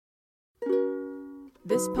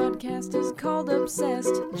This podcast is called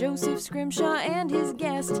Obsessed. Joseph Scrimshaw and his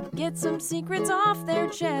guest get some secrets off their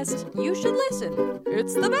chest. You should listen.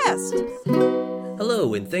 It's the best.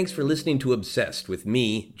 Hello, and thanks for listening to Obsessed with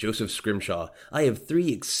me, Joseph Scrimshaw. I have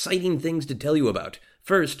 3 exciting things to tell you about.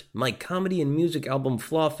 First, my comedy and music album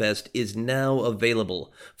Flawfest is now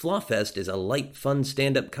available. Flawfest is a light, fun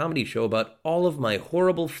stand-up comedy show about all of my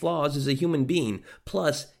horrible flaws as a human being,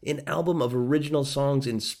 plus an album of original songs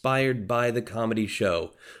inspired by the comedy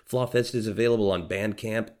show. Flawfest is available on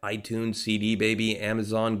Bandcamp, iTunes, CD Baby,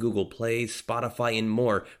 Amazon, Google Play, Spotify, and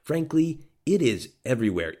more. Frankly, it is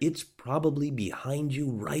everywhere. It's probably behind you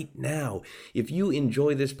right now. If you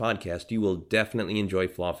enjoy this podcast, you will definitely enjoy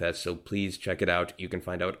Flawfest, so please check it out. You can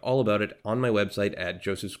find out all about it on my website at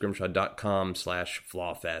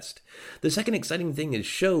josephscrimshaw.com/flawfest. The second exciting thing is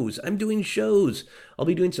shows. I'm doing shows. I'll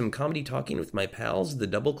be doing some comedy talking with my pals, the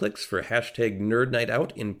Double Clicks, for hashtag Nerd Night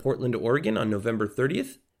Out in Portland, Oregon on November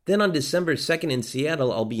 30th. Then on December 2nd in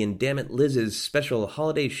Seattle, I'll be in Dammit Liz's special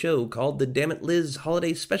holiday show called the Dammit Liz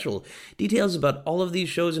Holiday Special. Details about all of these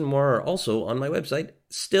shows and more are also on my website,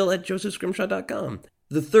 still at josephscrimshaw.com.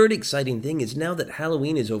 The third exciting thing is now that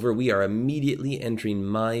Halloween is over, we are immediately entering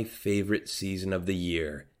my favorite season of the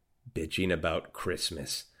year, bitching about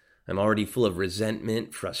Christmas. I'm already full of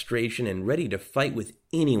resentment, frustration, and ready to fight with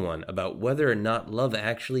anyone about whether or not Love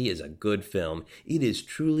Actually is a good film. It is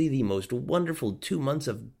truly the most wonderful 2 months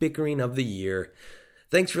of bickering of the year.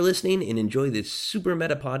 Thanks for listening and enjoy this super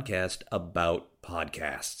meta podcast about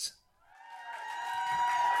podcasts.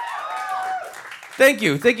 Thank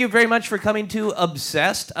you. Thank you very much for coming to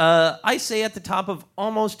Obsessed. I say at the top of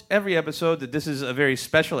almost every episode that this is a very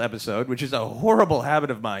special episode, which is a horrible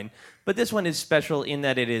habit of mine. But this one is special in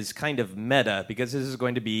that it is kind of meta, because this is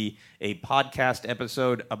going to be a podcast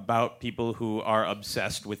episode about people who are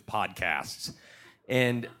obsessed with podcasts.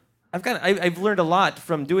 And I've learned a lot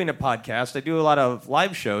from doing a podcast. I do a lot of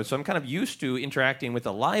live shows, so I'm kind of used to interacting with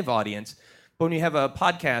a live audience. But when you have a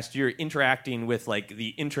podcast, you're interacting with like the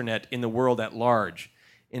internet in the world at large.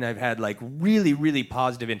 And I've had like really, really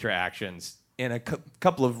positive interactions and a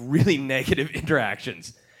couple of really negative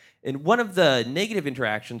interactions. And one of the negative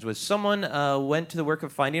interactions was someone went to the work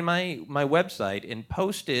of finding my website and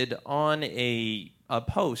posted on a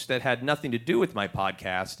post that had nothing to do with my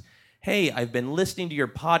podcast, "Hey, I've been listening to your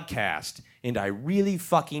podcast, and I really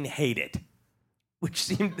fucking hate it." Which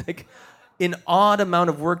seemed like an odd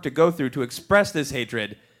amount of work to go through to express this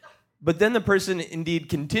hatred. But then the person indeed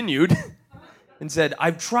continued and said,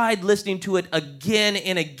 "I've tried listening to it again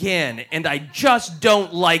and again, and I just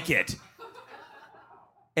don't like it."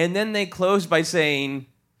 And then they closed by saying,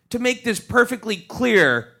 "To make this perfectly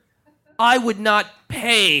clear, I would not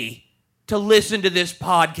pay to listen to this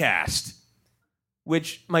podcast."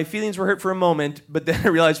 Which my feelings were hurt for a moment, but then I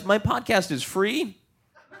realized my podcast is free.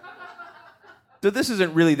 So this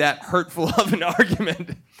isn't really that hurtful of an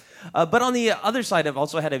argument. But on the other side, I've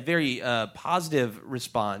also had a very positive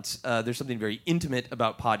response. There's something very intimate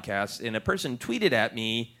about podcasts. And a person tweeted at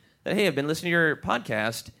me that, "Hey, I've been listening to your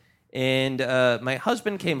podcast. And my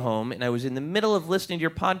husband came home, and I was in the middle of listening to your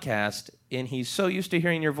podcast, and he's so used to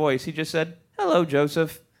hearing your voice, he just said, 'Hello,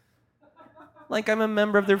 Joseph.' Like I'm a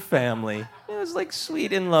member of their family." It was like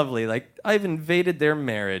sweet and lovely. Like I've invaded their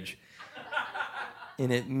marriage.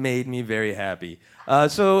 And it made me very happy.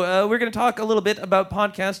 So we're going to talk a little bit about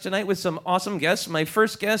podcasts tonight with some awesome guests. My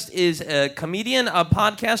first guest is a comedian, a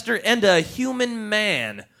podcaster, and a human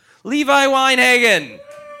man, Levi Weinhagen.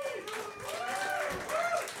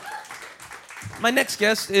 My next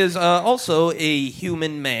guest is also a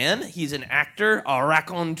human man. He's an actor, a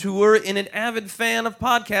raconteur, and an avid fan of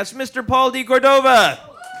podcasts, Mr. Paul D. Cordova.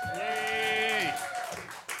 Yay!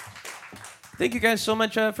 Thank you guys so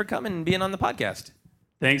much for coming and being on the podcast.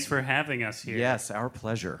 Thanks for having us here. Yes, our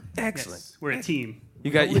pleasure. Excellent. Yes, we're a team.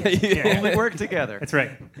 You got We work together. That's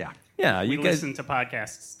right. Yeah. Yeah, We you guys. listen to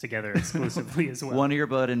podcasts together exclusively as well. One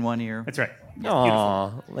earbud in one ear. That's right.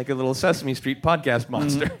 Aw, like a little Sesame Street podcast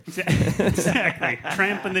monster. Exactly.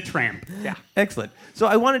 Tramp and the Tramp. Yeah. Excellent. So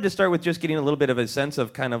I wanted to start with just getting a little bit of a sense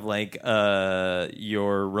of kind of like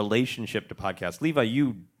your relationship to podcasts. Levi,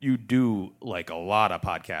 you do like a lot of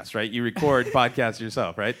podcasts, right? You record podcasts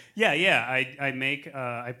yourself, right? Yeah.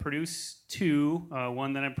 I produce 2,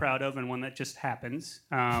 one that I'm proud of and one that just happens.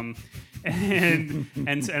 And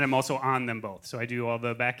I'm also on them both. So I do all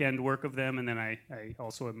the back end work of them, and then I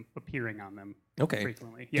also am appearing on them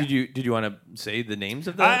frequently. Yeah. Did you want to say the names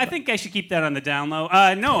of them? I think I should keep that on the down low. So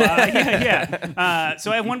I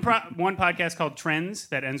have one podcast called Trends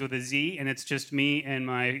that ends with a Z, and it's just me and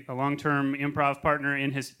my long-term improv partner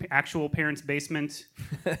in his actual parents' basement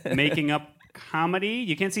making up comedy.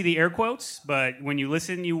 You can't see the air quotes, but when you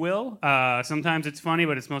listen, you will. Sometimes it's funny,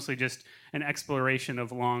 but it's mostly just an exploration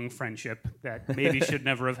of long friendship that maybe should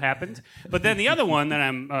never have happened. But then the other one that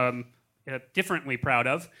I'm differently proud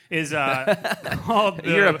of is called...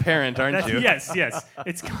 You're a parent, aren't you? Yes.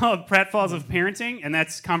 It's called Pratfalls of Parenting, and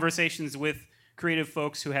that's conversations with creative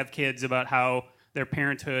folks who have kids about how their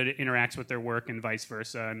parenthood interacts with their work and vice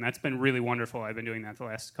versa. And that's been really wonderful. I've been doing that the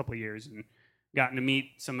last couple of years and gotten to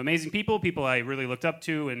meet some amazing people I really looked up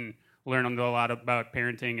to, and learn a lot about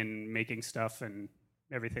parenting and making stuff and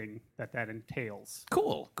everything that entails.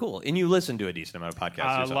 Cool. And you listen to a decent amount of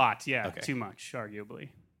podcasts yourself? A lot, yeah. Okay. Too much, arguably.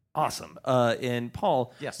 Awesome. And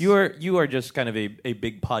Paul, Yes. you are just kind of a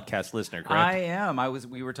big podcast listener, correct? I am.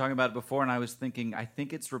 We were talking about it before, and I was thinking, I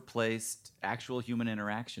think it's replaced actual human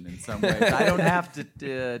interaction in some ways. I don't have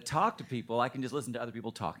to talk to people. I can just listen to other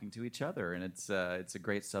people talking to each other, and it's a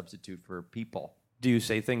great substitute for people. Do you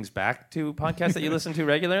say things back to podcasts that you listen to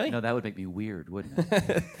regularly? No, that would make me weird, wouldn't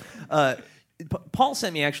it? Paul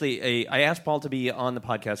sent me I asked Paul to be on the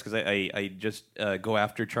podcast because I just go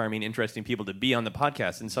after charming, interesting people to be on the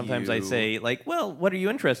podcast. And sometimes I say, like, well, what are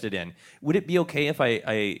you interested in? Would it be okay if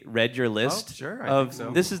I read your list? Oh, sure, I of think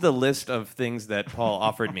so. This is the list of things that Paul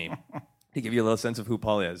offered me to give you a little sense of who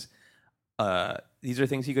Paul is. These are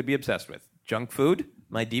things he could be obsessed with: junk food,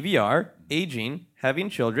 my DVR, aging,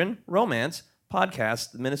 having children, romance,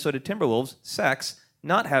 podcasts, the Minnesota Timberwolves, sex,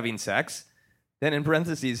 not having sex. Then in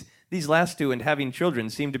parentheses, these last two and having children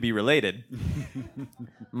seem to be related.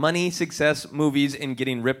 Money, success, movies, and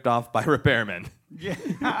getting ripped off by repairmen. Yeah,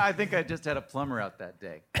 I think I just had a plumber out that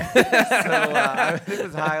day. So it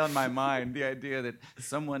was high on my mind, the idea that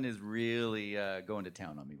someone is really going to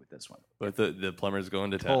town on me with this one. But the plumber's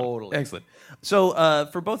going to town. Totally. Excellent. So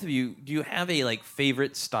for both of you, do you have a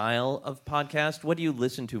favorite style of podcast? What do you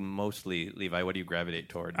listen to mostly, Levi? What do you gravitate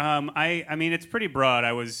toward? I mean, it's pretty broad.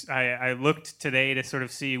 I looked today to sort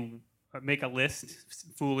of make a list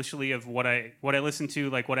foolishly of what I listen to,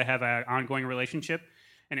 like what I have an ongoing relationship.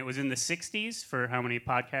 And it was in the 60s for how many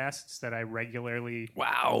podcasts that I regularly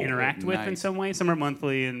interact with in some way. Some are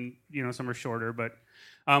monthly, and some are shorter. But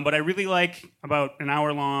I really like about an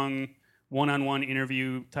hour-long one-on-one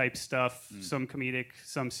interview type stuff. Some comedic,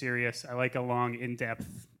 some serious. I like a long,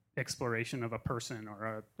 in-depth exploration of a person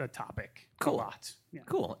or a topic. Cool. A lot. Yeah.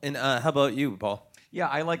 Cool. And how about you, Paul? Yeah,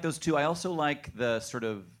 I like those too. I also like the sort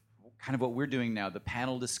of kind of what we're doing now, the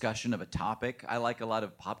panel discussion of a topic. I like a lot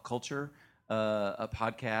of pop culture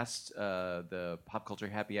podcasts, the Pop Culture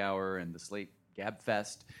Happy Hour and the Slate Gab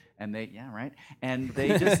Fest, and they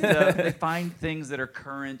just they find things that are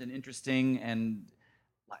current and interesting. And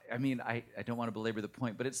I mean, I don't want to belabor the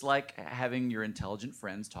point, but it's like having your intelligent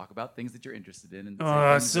friends talk about things that you're interested in.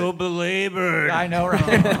 And So belabored. I know,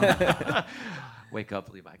 right? Wake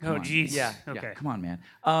up, Levi. Come on. geez. Yeah. Okay. Come on,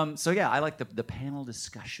 man. So yeah, I like the panel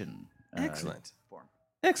discussion. Excellent. Form.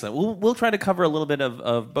 Excellent. We'll try to cover a little bit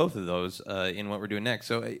of both of those in what we're doing next.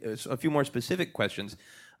 So a few more specific questions.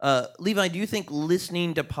 Levi, do you think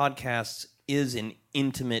listening to podcasts is an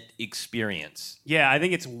intimate experience? Yeah, I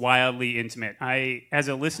think it's wildly intimate. As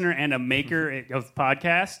a listener and a maker of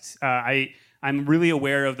podcasts, I'm really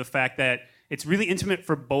aware of the fact that it's really intimate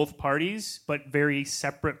for both parties, but very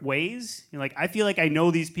separate ways. I feel like I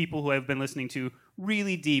know these people who I've been listening to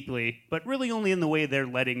really deeply, but really only in the way they're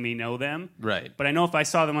letting me know them. Right. But I know if I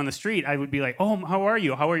saw them on the street, I would be like, "Oh, how are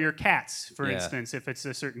you? How are your cats?" For Yeah. instance, if it's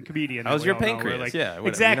a certain comedian. How's that we your all know. We're pancreas? like, Yeah, whatever,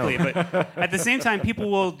 exactly. But at the same time,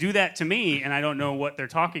 people will do that to me, and I don't know what they're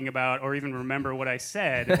talking about, or even remember what I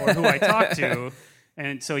said, or who I talked to.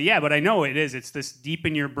 And so, yeah, but I know it is. It's this deep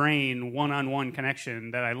in your brain, one-on-one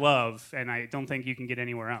connection that I love, and I don't think you can get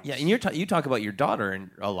anywhere else. Yeah, and you talk about your daughter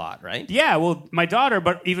a lot, right? Yeah, well, my daughter,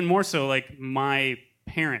 but even more so, like my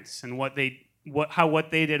parents and what they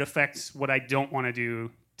did affects what I don't want to do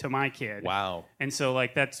to my kid. Wow. And so,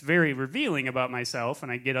 like, that's very revealing about myself,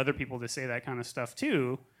 and I get other people to say that kind of stuff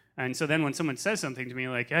too. And so then when someone says something to me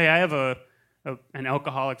like, "Hey, I have an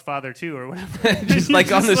alcoholic father too," or whatever, Just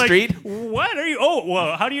like on the street? What are you? Oh,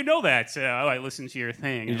 well, how do you know that? I listen to your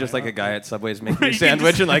thing. You're And just I'm like a guy at Subway's making You a can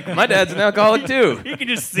sandwich just- and like, my dad's an alcoholic too. You can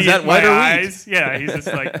just see Is it that in white my or wheat? eyes. Yeah, he's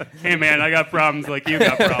just like, "Hey, man, I got problems like you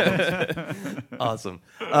got problems." Awesome.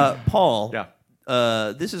 Paul, Yeah.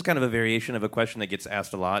 this is kind of a variation of a question that gets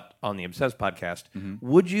asked a lot on the Obsessed podcast.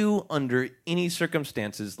 Would you, under any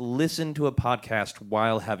circumstances, listen to a podcast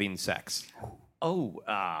while having sex? Oh,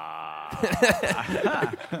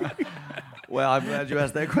 well, I'm glad you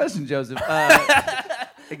asked that question, Joseph.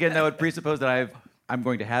 Again, that would presuppose that I'm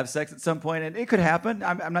going to have sex at some point, and it could happen.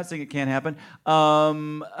 I'm not saying it can't happen. While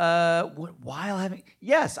having,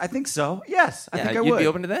 yes, I think so. Yes, I think I would. You'd be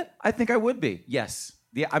open to that? I think I would be. Yes.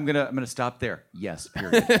 Yeah, I'm gonna stop there. Yes.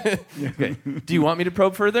 Period. Okay. Do you want me to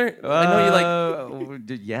probe further? I know you like.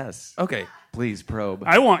 Yes. Okay. Please probe.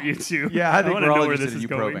 I want you to. Yeah, I think wanna we're all know where interested this in is you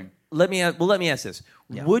going. probing. Let me ask this.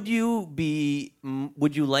 Yeah. Would you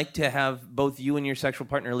like to have both you and your sexual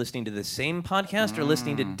partner listening to the same podcast or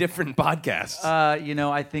listening to different podcasts?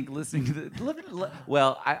 I think listening to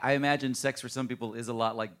I imagine sex for some people is a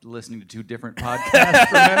lot like listening to two different podcasts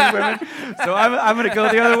for men and women. So I'm going to go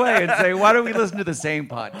the other way and say, why don't we listen to the same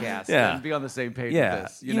podcast and be on the same page with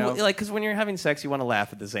this? You know, like, because when you're having sex, you want to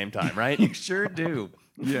laugh at the same time, right? You sure do.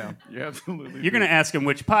 Yeah, you absolutely. You're going to ask him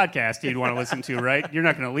which podcast he'd want to listen to, right? You're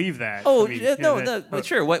not going to leave that. Oh, I mean,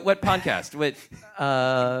 sure. What podcast? What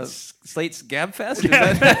Slate's Gabfest?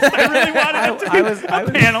 I really wanted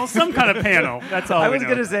a panel, some kind of panel. That's all. I was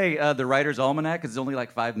going to say the Writer's Almanac is only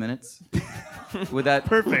like 5 minutes. Would that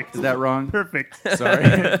perfect? Is that wrong? Perfect.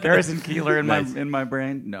 Sorry, Garrison Keillor in my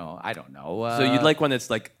brain. No, I don't know. So you'd like one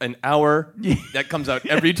that's like an hour that comes out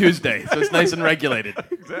every Tuesday, so it's nice and regulated.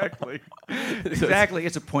 Exactly. Exactly.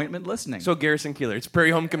 It's appointment listening. So Garrison Keillor, it's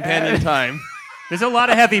Prairie Home Companion time. There's a lot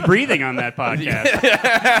of heavy breathing on that podcast.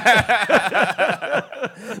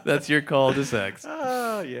 That's your call to sex.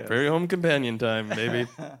 Oh yeah. Prairie Home Companion time, baby.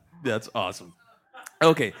 That's awesome.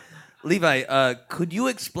 Okay. Levi, could you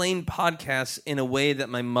explain podcasts in a way that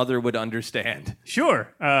my mother would understand?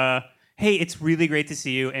 Sure. Hey, it's really great to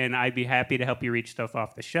see you, and I'd be happy to help you reach stuff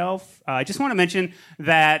off the shelf. I just want to mention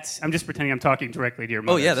that I'm just pretending I'm talking directly to your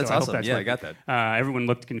mother. Oh, yeah, that's so awesome. I I got that. Everyone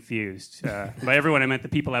looked confused. By everyone, I meant the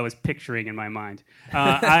people I was picturing in my mind.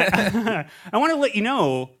 I want to let you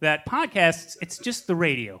know that podcasts, it's just the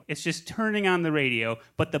radio. It's just turning on the radio,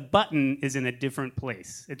 but the button is in a different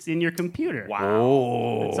place. It's in your computer.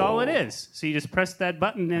 Wow. That's all it is. So you just press that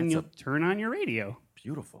button, and you'll turn on your radio.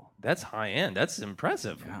 Beautiful. That's high end. That's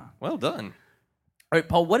impressive. Yeah. Well done. All right,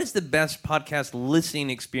 Paul, what is the best podcast listening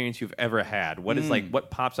experience you've ever had? What is what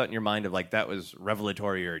pops out in your mind of like that was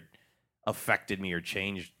revelatory or affected me or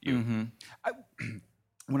changed you? Mm-hmm.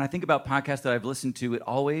 When I think about podcasts that I've listened to, it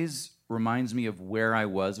always reminds me of where I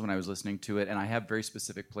was when I was listening to it, and I have very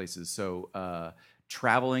specific places. So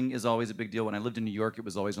traveling is always a big deal. When I lived in New York, it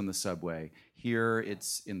was always on the subway. Here,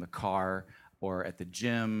 it's in the car, or at the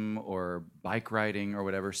gym, or bike riding, or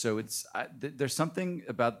whatever. So it's there's something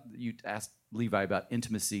about, you asked Levi about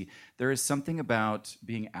intimacy. There is something about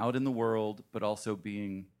being out in the world, but also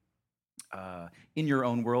being in your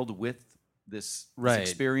own world with this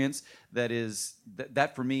experience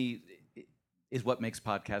that for me is what makes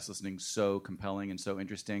podcast listening so compelling and so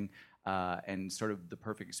interesting, and sort of the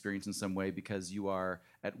perfect experience in some way, because you are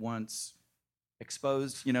at once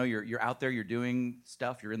exposed, you're out there, you're doing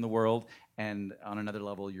stuff, you're in the world, and on another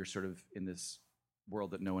level, you're sort of in this world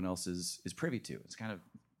that no one else is privy to. It's kind of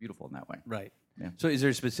beautiful in that way. Right. Yeah. So is there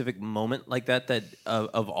a specific moment like that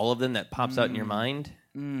of all of them that pops out in your mind?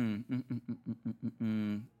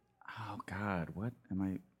 Oh God, what am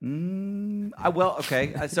I? Well,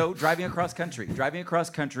 okay. So driving across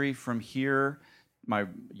country from here. My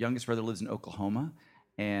youngest brother lives in Oklahoma,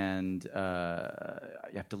 and you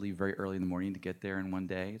have to leave very early in the morning to get there in one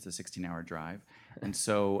day. It's a 16-hour drive, and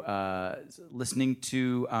so listening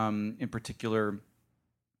to, in particular,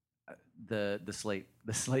 the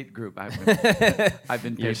Slate group. I've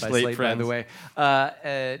been paid by Slate, by the way,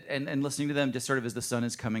 and listening to them just sort of as the sun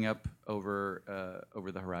is coming up over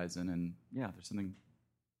the horizon, and yeah, there's something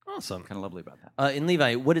awesome, kind of lovely about that. And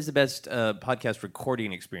Levi, what is the best podcast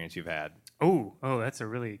recording experience you've had? Oh, that's a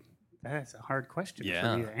hard question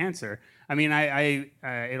for me to answer. I mean, I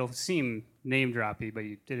it'll seem name droppy, but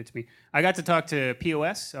you did it to me. I got to talk to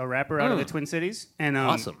POS, a rapper out of the Twin Cities, and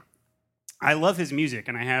awesome. I love his music,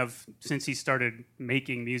 and I have since he started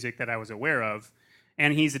making music that I was aware of.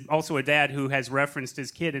 And he's also a dad who has referenced his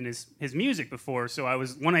kid in his music before. So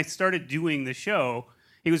when I started doing the show,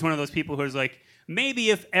 he was one of those people who was like, maybe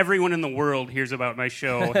if everyone in the world hears about my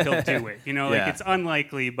show, he'll do it. Like it's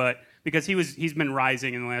unlikely, but because he's been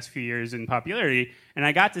rising in the last few years in popularity, and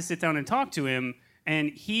I got to sit down and talk to him, and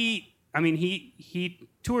he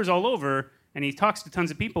tours all over and he talks to tons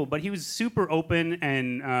of people, but he was super open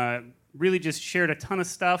and really just shared a ton of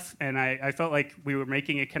stuff, and I felt like we were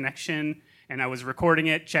making a connection, and I was recording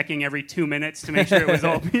it, checking every 2 minutes to make sure it was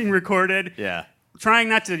all being recorded. Yeah. trying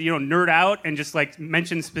not to, nerd out and just like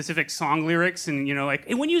mention specific song lyrics and, like,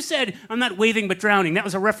 hey, when you said I'm not waving but drowning, that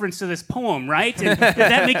was a reference to this poem, right? And did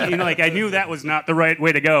that make it, like I knew that was not the right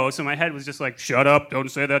way to go. So my head was just like, shut up, don't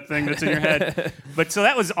say that thing that's in your head. But so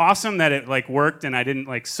that was awesome that it like worked and I didn't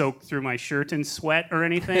like soak through my shirt in sweat or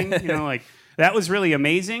anything, like. That was really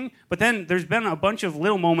amazing. But then there's been a bunch of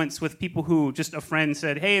little moments with people who just a friend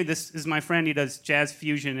said, hey, this is my friend. He does jazz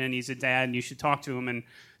fusion and he's a dad and you should talk to him. And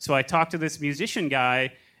so I talked to this musician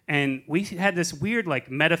guy and we had this weird,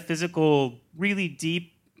 like metaphysical, really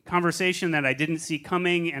deep conversation that I didn't see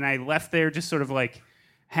coming. And I left there just sort of like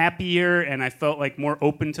happier and I felt like more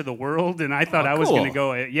open to the world. And I thought I was going to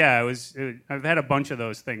go, I've had a bunch of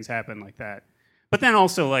those things happen like that. But then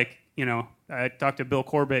also like, I talked to Bill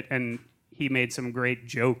Corbett and he made some great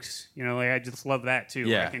jokes. I just love that too.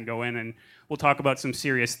 Yeah. I can go in and we'll talk about some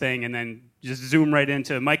serious thing and then just zoom right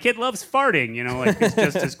into my kid loves farting, like it's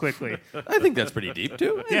just as quickly. I think that's pretty deep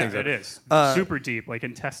too. Yeah, it is. Super deep, like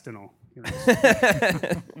intestinal.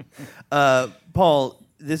 Paul,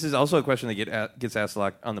 this is also a question that gets asked a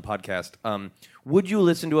lot on the podcast. Would you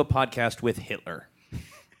listen to a podcast with Hitler?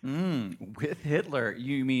 With Hitler?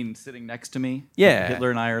 You mean sitting next to me? Yeah. Hitler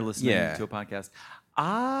and I are listening to a podcast.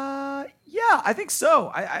 Yeah, I think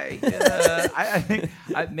so. I think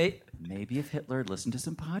maybe if Hitler had listened to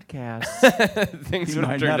some podcasts, things he would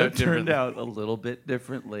might have not have turned turned out a little bit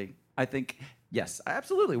differently. I think yes,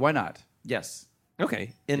 absolutely. Why not? Yes.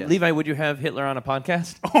 Okay. And Yes. Levi, would you have Hitler on a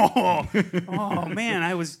podcast? Oh man,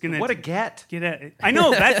 I was gonna. What a get! Get at it. I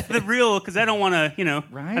know that's the real because I don't want to,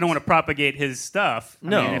 Right? I don't want to propagate his stuff.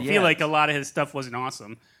 No. I feel like a lot of his stuff wasn't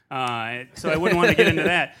awesome. So I wouldn't want to get into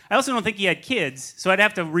that. I also don't think he had kids, so I'd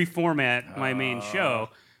have to reformat my main show.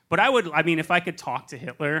 But if I could talk to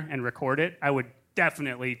Hitler and record it, I would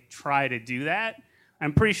definitely try to do that.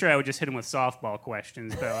 I'm pretty sure I would just hit him with softball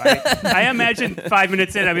questions, though. I imagine 5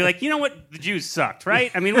 minutes in, I'd be like, you know what? The Jews sucked,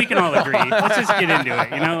 right? we can all agree. Let's just get into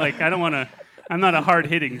it. I don't want to. I'm not a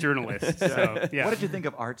hard-hitting journalist. So, yeah. What did you think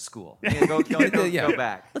of art school? Go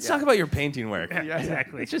back. Let's talk about your painting work. Yeah,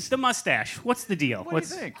 exactly. It's just the mustache. What's the deal? What do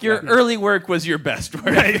you think? Your early work was your best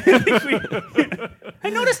work. I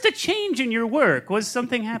noticed a change in your work. Was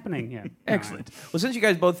something happening? Yeah. Excellent. Well, since you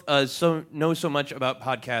guys both know so much about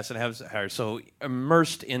podcasts and are so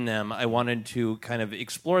immersed in them, I wanted to kind of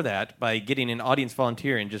explore that by getting an audience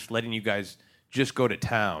volunteer and just letting you guys just go to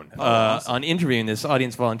town awesome. on interviewing this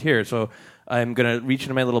audience volunteer. So I'm going to reach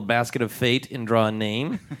into my little basket of fate and draw a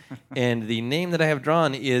name. And the name that I have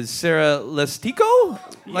drawn is Sarah Listico?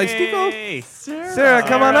 Yay. Sarah,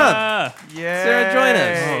 come on up. Yeah. Sarah, join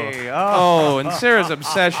us. Oh, and Sarah's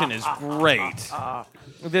obsession is great.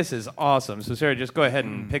 This is awesome. So, Sarah, just go ahead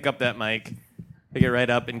and pick up that mic, pick it right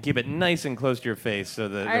up, and keep it nice and close to your face. So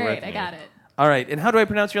the All right, retina- I got it. All right, and how do I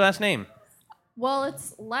pronounce your last name? Well,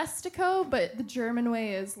 it's Listico, but the German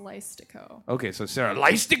way is Listico. Okay, so Sarah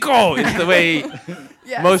Listico is the way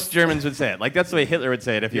Yes. most Germans would say it. Like, that's the way Hitler would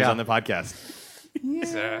say it if he was on the podcast.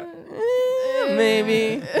 Yeah.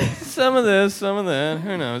 Maybe. Some of this, some of that.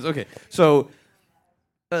 Who knows? Okay, so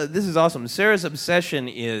this is awesome. Sarah's obsession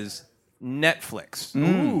is Netflix,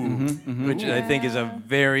 which I think is a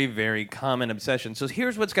very, very common obsession. So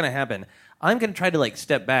here's what's going to happen. I'm going to try to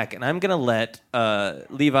step back, and I'm going to let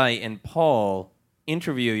Levi and Paul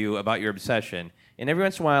interview you about your obsession. And every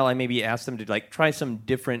once in a while, I maybe ask them to try some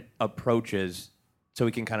different approaches, so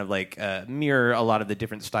we can kind of mirror a lot of the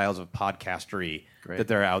different styles of podcastery that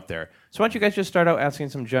there are out there. So why don't you guys just start out asking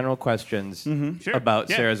some general questions Sure. about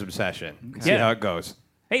Yeah. Sarah's obsession? See Yeah. how it goes.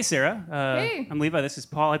 Hey, Sarah. Hey. I'm Levi. This is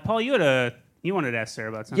Paul. Paul, you wanted to ask Sarah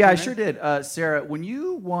about something. Yeah, I right? sure did. Sarah, when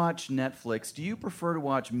you watch Netflix, do you prefer to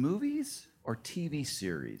watch movies or TV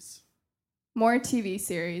series? More TV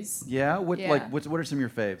series. Yeah. What Yeah. what are some of your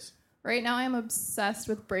faves? Right now, I'm obsessed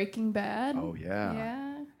with Breaking Bad. Oh yeah.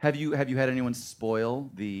 Yeah. Have you had anyone spoil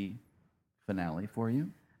the finale for you?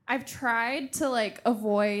 I've tried to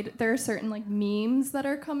avoid. There are certain memes that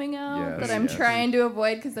are coming out Yes, that I'm yes. trying to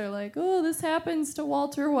avoid because they're like, oh, this happens to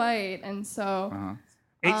Walter White, and so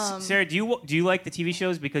Hey, Sarah, do you like the TV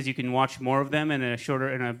shows because you can watch more of them in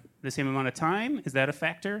the same amount of time? Is that a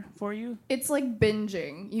factor for you? it's like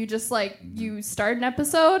binging. You just you start an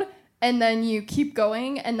episode and then you keep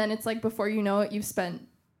going, and then it's before you know it, you've spent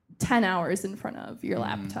 10 hours in front of your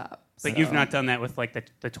laptop. But you've not done that with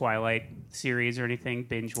the Twilight series or anything?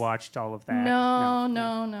 Binge watched all of that? No.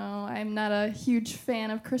 I'm not a huge fan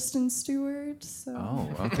of Kristen Stewart. So. Oh,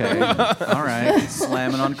 okay. All right.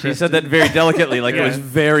 Slamming on Kristen. She said that very delicately, it was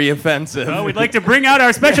very offensive. Oh, we'd like to bring out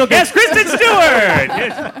our special guest, Kristen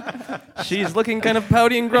Stewart. She's looking kind of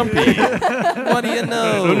pouty and grumpy. What do you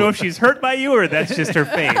know? I don't know if she's hurt by you or that's just her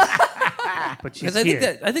face. but she's Because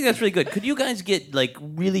here. I think that's really good. Could you guys get like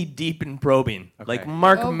really deep and probing, like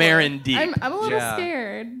Mark Oh, boy. Maron deep? I'm a little Yeah.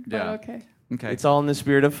 scared, but Yeah. okay. Okay. It's all in the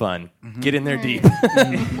spirit of fun. Get in there deep.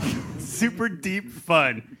 Super deep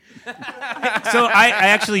fun. So I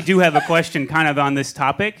actually do have a question kind of on this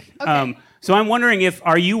topic. Okay. So I'm wondering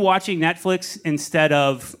are you watching Netflix instead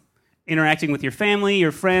of interacting with your family,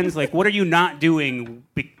 your friends? Like, what are you not doing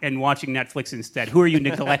and watching Netflix instead? Who are you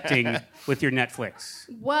neglecting with your Netflix?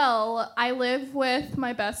 Well, I live with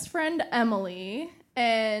my best friend Emily,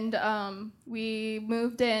 and we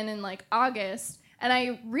moved in like August. And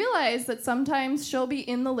I realized that sometimes she'll be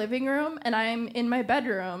in the living room and I'm in my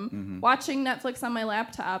bedroom watching Netflix on my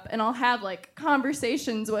laptop, and I'll have like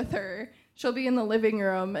conversations with her. She'll be in the living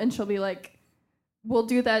room and she'll be like, we'll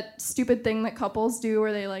do that stupid thing that couples do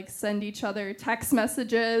where they like send each other text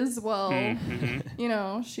messages. Well, you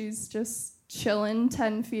know, she's just chilling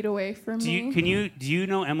 10 feet away from me. Do you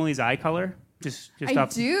know Emily's eye color? Just I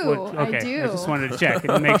off do. I okay. do. I just wanted to check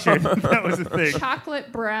and make sure that was a thing.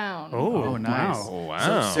 Chocolate brown. Oh, nice. Wow. Oh,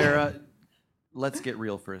 wow. So, Sarah, let's get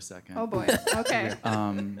real for a second. Oh boy. Okay.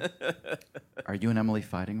 Are you and Emily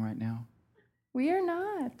fighting right now? We are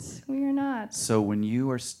not. We are not. So when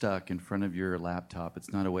you are stuck in front of your laptop,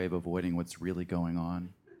 it's not a way of avoiding what's really going on?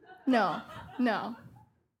 No.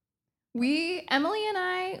 Emily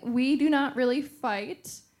and we do not really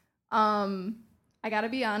fight. I gotta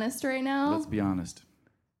be honest right now. Let's be honest.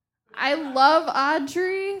 I love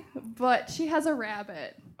Audrey, but she has a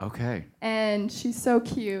rabbit. Okay. And she's so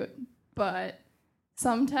cute. But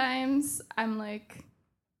sometimes I'm like,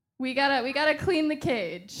 we gotta clean the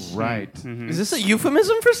cage. Right. Is this a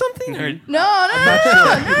euphemism for something? Or? No.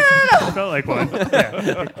 I felt like one.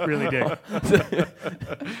 Yeah, it really did.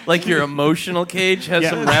 Like your emotional cage has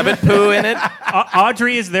Yeah. some rabbit poo in it?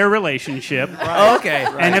 Audrey is their relationship. Oh, okay.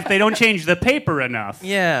 And if they don't change the paper enough,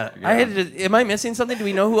 Yeah. Am I missing something? Do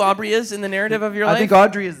we know who Aubrey is in the narrative of your I life? think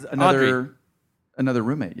Audrey is Audrey. another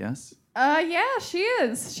roommate, yes? Yeah, she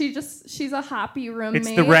is. She's a hoppy roommate.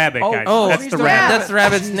 it's the rabbit, guys. Oh, that's she's the the rabbit. That's the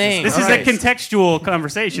rabbit's name. This All is right. a contextual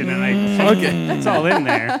conversation, and Okay. it's all in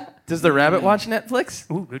there. Does the rabbit watch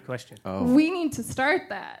Netflix? Ooh, good question. We need to start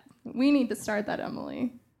that.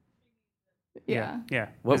 Emily. Yeah. Yeah.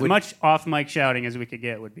 What As would- much off mic shouting as we could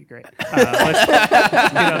get would be great. Let's get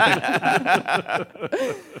out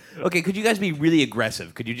there. Okay, could you guys be really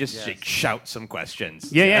aggressive? Could you just like, shout some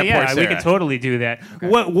questions? Yeah. Poor We Sarah. could totally do that. Okay.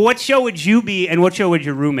 What show would you be, and what show would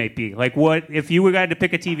your roommate be? Like, what if you were going to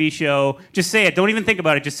pick a TV show? Just say it. Don't even think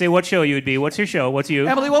about it. Just say what show you would be. What's your show? What's you?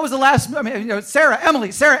 Emily, what was the last... Sarah,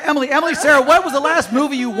 Emily, Sarah, what was the last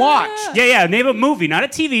movie you watched? Yeah. Name a movie, not a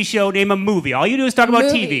TV show. Name a movie. All you do is talk about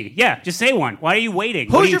Movie. TV. Yeah, just say one. Why are you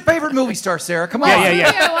waiting? Who's your favorite movie star, Sarah? Come on.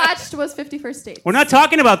 Yeah. The movie I watched was 51st Dates. We're not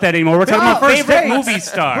talking about that anymore. We're talking about First favorite Dates. movie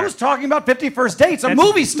star. Who's talking about 51st Dates? A That's-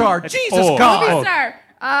 movie star. that's Jesus old. God. Movie star.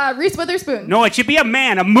 Reese Witherspoon. No, it should be a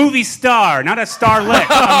man, a movie star, not a starlet. A man, a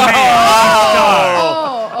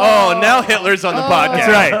star. Oh, now Hitler's on the podcast.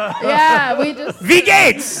 That's right. Yeah, we just. V.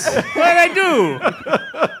 Gates. What did I do?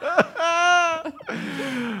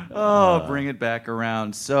 Oh, bring it back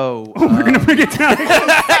around. So, We're gonna bring it down.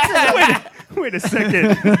 Wait a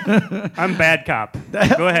second. I'm bad cop.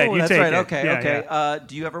 Go ahead. oh, You that's take right. it. Okay, Yeah, okay. yeah.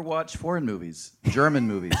 Do you ever watch foreign movies? German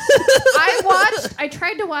movies? I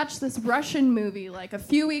tried to watch this Russian movie like a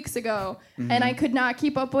few weeks ago, and I could not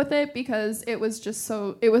keep up with it because it was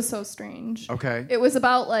so strange. Okay. It was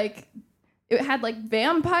about like, it had like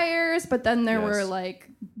vampires, but then there Yes. were like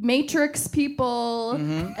Matrix people,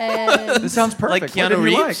 and This sounds perfect. Like What Keanu did you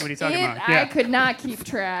Reeves? like? What are you talking about? I could not keep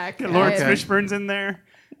track. Lawrence I- Fishburne's in there.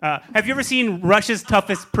 Have you ever seen Russia's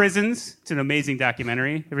Toughest Prisons? It's an amazing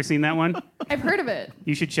documentary. Ever seen that one? I've heard of it.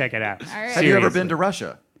 You should check it out. All right. Have you ever Seriously. been to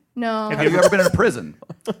Russia? No, Have you ever been in a prison?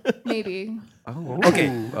 maybe. Okay.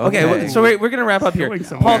 Okay. So we're going to wrap up here. Going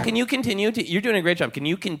somewhere. Paul, can you continue? You're doing a great job. Can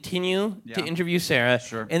you continue to interview Sarah?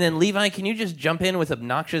 Sure. And then Levi, can you just jump in with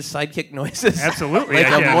obnoxious sidekick noises? Absolutely, like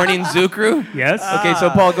I a can. morning zoo crew? Yes. Okay, so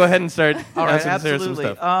Paul, go ahead and start. All right, asking Sarah some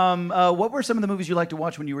absolutely. stuff. What were some of the movies you liked to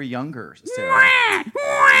watch when you were younger, Sarah?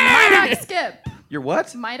 My dog Skip. Your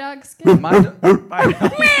what? My dog Skip. Yep.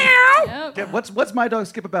 Yeah, what's My Dog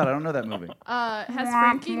Skip about? I don't know that movie. Has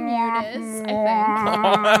Frankie Muniz, I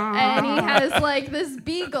think, and he has like this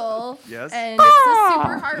beagle. Yes. And it's a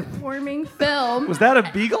super heartwarming film. Was that a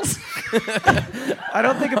beagle? I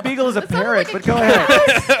don't think a beagle is a sounded parrot, like but a go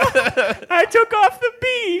ahead. I took off the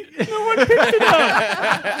bee. No one picked it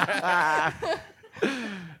up.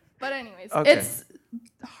 But anyways, Okay. it's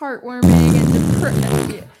heartwarming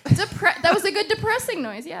and that was a good depressing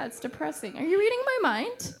noise. Yeah, it's depressing. Are you reading my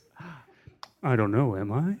mind? I don't know,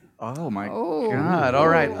 am I? Oh my Oh. God! All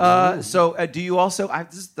right. So, do you also?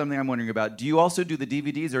 This is something I'm wondering about. Do you also do the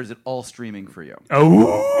DVDs, or is it all streaming for you?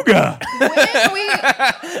 Ooga! When we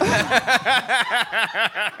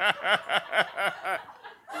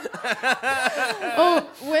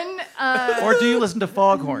Or do you listen to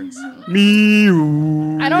Foghorns?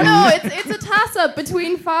 Meow. I don't know. It's a toss up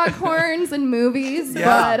between foghorns and movies,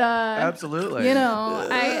 but absolutely. you know,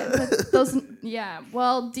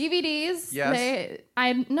 Well, DVDs. Yes.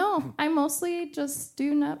 I mostly just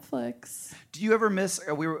do Netflix. Do you ever miss?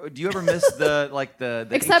 Do you ever miss the like the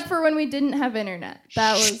Except for when we didn't have internet.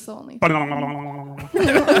 That was the only.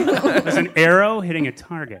 There's an arrow hitting a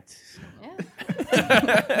target. Yeah.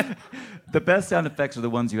 the best sound effects are the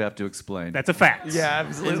ones you have to explain. That's a fact. Yeah,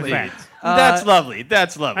 It's absolutely. a fact. That's lovely.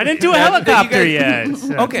 That's lovely. I didn't do a helicopter yet.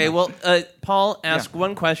 So. Okay, well, Paul, ask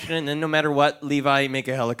one question, and then no matter what, Levi, make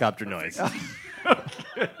a helicopter noise.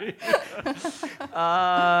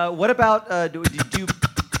 What about do you?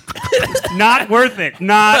 Not worth it.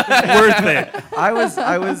 Not worth it. I was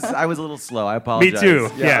a little slow. I apologize. Me too.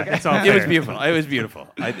 Yeah, Yeah, okay. it's all It fair. was beautiful. It was beautiful.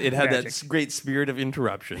 It had that Magic. great spirit of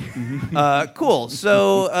interruption. Cool.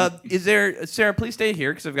 So, is there Sarah? Please stay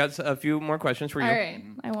here because I've got a few more questions for you. All right.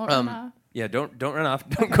 I won't run off. Yeah, don't run off.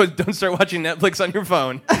 Don't start watching Netflix on your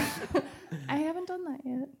phone. I haven't done that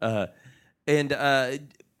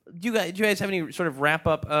yet. Do you guys have any sort of wrap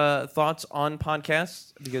up thoughts on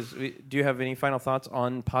podcasts? Because do you have any final thoughts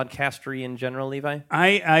on podcastery in general, Levi?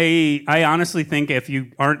 I honestly think if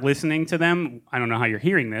you aren't listening to them, I don't know how you're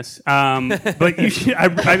hearing this, but you should.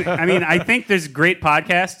 I mean, I think there's great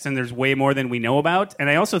podcasts and there's way more than we know about. And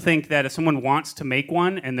I also think that if someone wants to make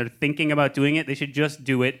one and they're thinking about doing it, they should just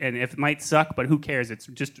do it. And if it might suck, but who cares? It's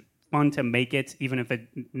just fun to make it, even if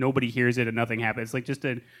nobody hears it and nothing happens. It's like just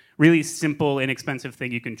a really simple, inexpensive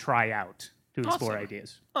thing you can try out to explore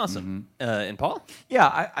ideas. Awesome. And Paul?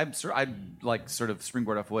 Yeah, I'd like sort of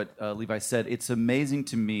springboard off what Levi said. It's amazing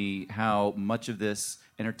to me how much of this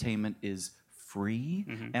entertainment is free,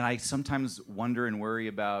 and I sometimes wonder and worry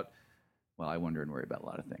about. Well, I wonder and worry about a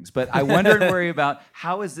lot of things, but I wonder and worry about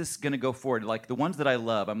how is this going to go forward. Like the ones that I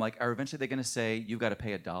love, I'm like, are eventually they going to say you've got to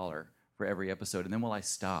pay $1 for every episode, and then will I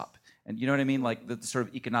stop? And you know what I mean? Like the sort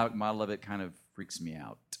of economic model of it kind of freaks me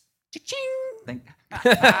out. Cha-ching!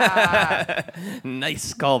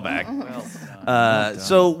 Nice callback. Well,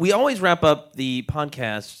 So we always wrap up the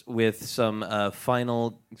podcast with some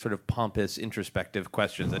final sort of pompous introspective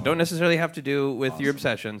questions that don't necessarily have to do with your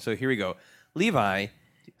obsession. So here we go. Levi,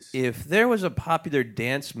 if there was a popular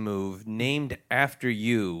dance move named after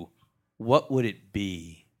you, what would it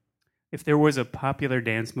be? If there was a popular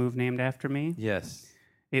dance move named after me, Yes.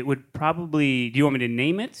 it would probably. Do you want me to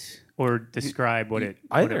name it or describe what it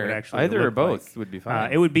would actually Either or look both like? would be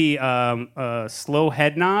fine. It would be a slow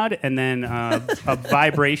head nod and then a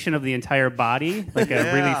vibration of the entire body, like a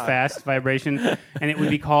really fast vibration, and it would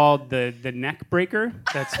be called the neck breaker.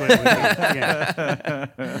 That's what it would be.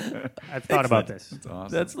 Yeah. I've thought about this. That's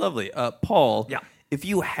awesome. That's lovely. Paul, Yeah. if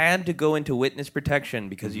you had to go into witness protection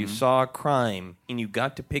because you saw a crime and you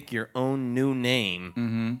got to pick your own new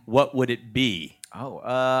name, what would it be?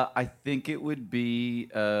 I think it would be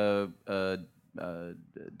Don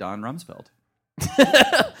Rumsfeld.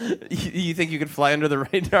 You think you could fly under the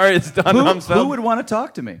radar as Don Rumsfeld? Who would want to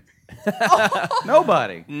talk to me?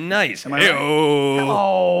 Nobody. Nice. Am I right?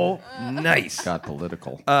 Oh, nice. Got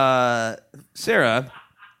political. Sarah,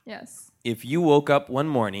 Yes. if you woke up one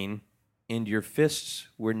morning and your fists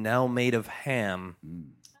were now made of ham,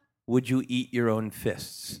 would you eat your own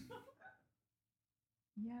fists?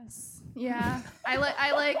 Yes. Yeah. I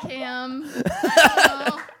like ham. I don't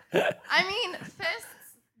know. I mean, fists.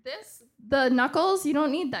 The knuckles. You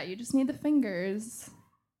don't need that. You just need the fingers.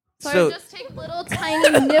 So I would just take little tiny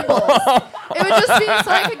nibbles. It would just be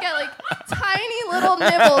so I could get like tiny little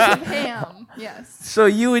nibbles of ham. Yes. So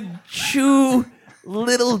you would chew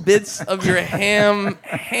little bits of your ham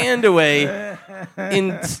hand away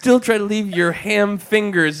and still try to leave your ham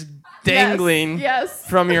fingers dangling Yes.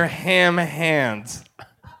 from your ham hands.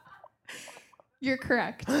 You're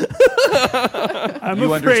correct. I'm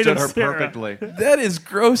You afraid understood of her Sarah. perfectly. That is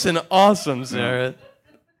gross and awesome, Sarah.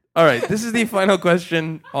 All right, this is the final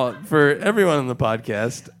question for everyone on the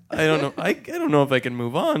podcast. I don't know. I don't know if I can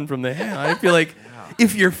move on from the ham. I feel like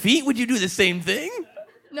if your feet, would you do the same thing?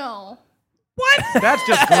 No. That's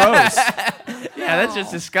just gross. Yeah, that's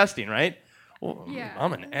just disgusting, right? Well, Yeah.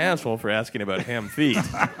 I'm an asshole for asking about ham feet.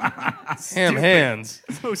 Ham hands.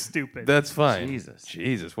 So stupid. That's fine.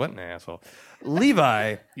 Jesus, what an asshole.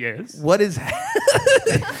 Levi, yes. what is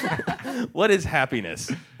what is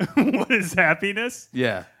happiness? What is happiness?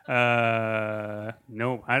 Yeah.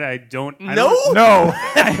 No, I don't. I No? don't- No,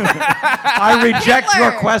 I reject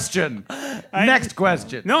your Hitler. question. Next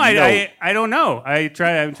question. No, I don't know. I'm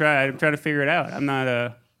trying to figure it out. I'm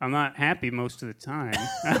not happy most of the time.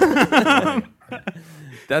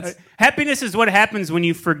 That's Happiness is what happens when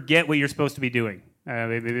you forget what you're supposed to be doing.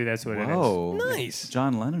 Maybe that's what it is. Whoa, nice.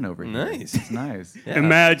 John Lennon over here. Nice. It's nice. Yeah.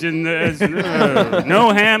 Imagine this.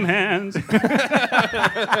 No ham hands.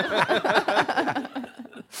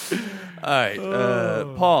 All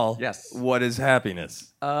right. Paul. Yes. What is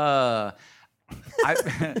happiness? I've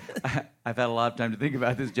had a lot of time to think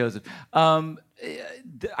about this, Joseph. The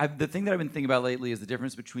thing that I've been thinking about lately is the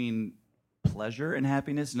difference between pleasure and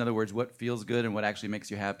happiness. In other words, what feels good and what actually makes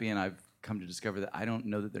you happy. And I've come to discover that I don't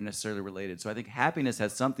know that they're necessarily related. So I think happiness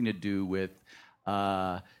has something to do with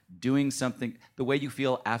doing something, the way you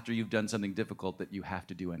feel after you've done something difficult that you have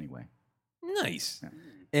to do anyway. Nice. Yeah.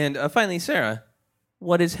 And finally, Sarah,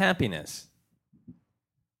 what is happiness?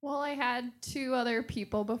 Well, I had two other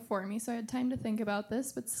people before me, so I had time to think about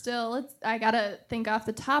this, but still, I gotta think off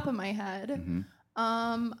the top of my head. Mm-hmm.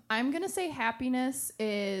 I'm gonna say happiness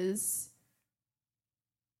is...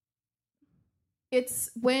 It's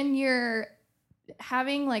when you're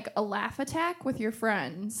having like a laugh attack with your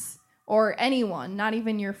friends or anyone, not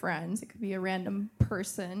even your friends. It could be a random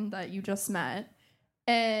person that you just met.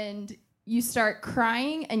 And you start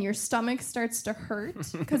crying and your stomach starts to hurt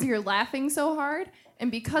because you're laughing so hard.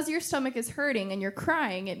 And because your stomach is hurting and you're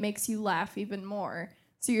crying, it makes you laugh even more.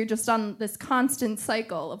 So you're just on this constant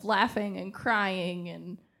cycle of laughing and crying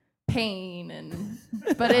and pain,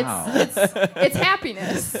 but it's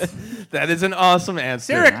happiness. That is an awesome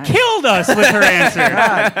answer. Sarah killed us with her answer.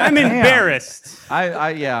 I'm embarrassed.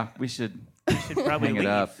 Yeah, we should Probably hang it leave.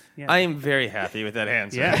 up. Yeah. I am very happy with that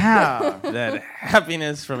answer. Yeah. That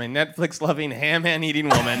happiness from a Netflix-loving, ham-eating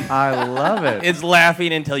woman I love it. is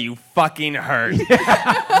laughing until you fucking hurt.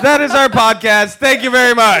 That is our podcast. Thank you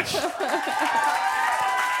very much.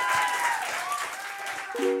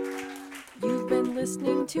 You've been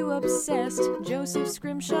listening to Obsessed. Joseph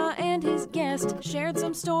Scrimshaw and his guest shared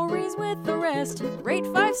some stories with the rest. Rate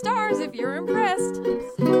 5 stars if you're impressed.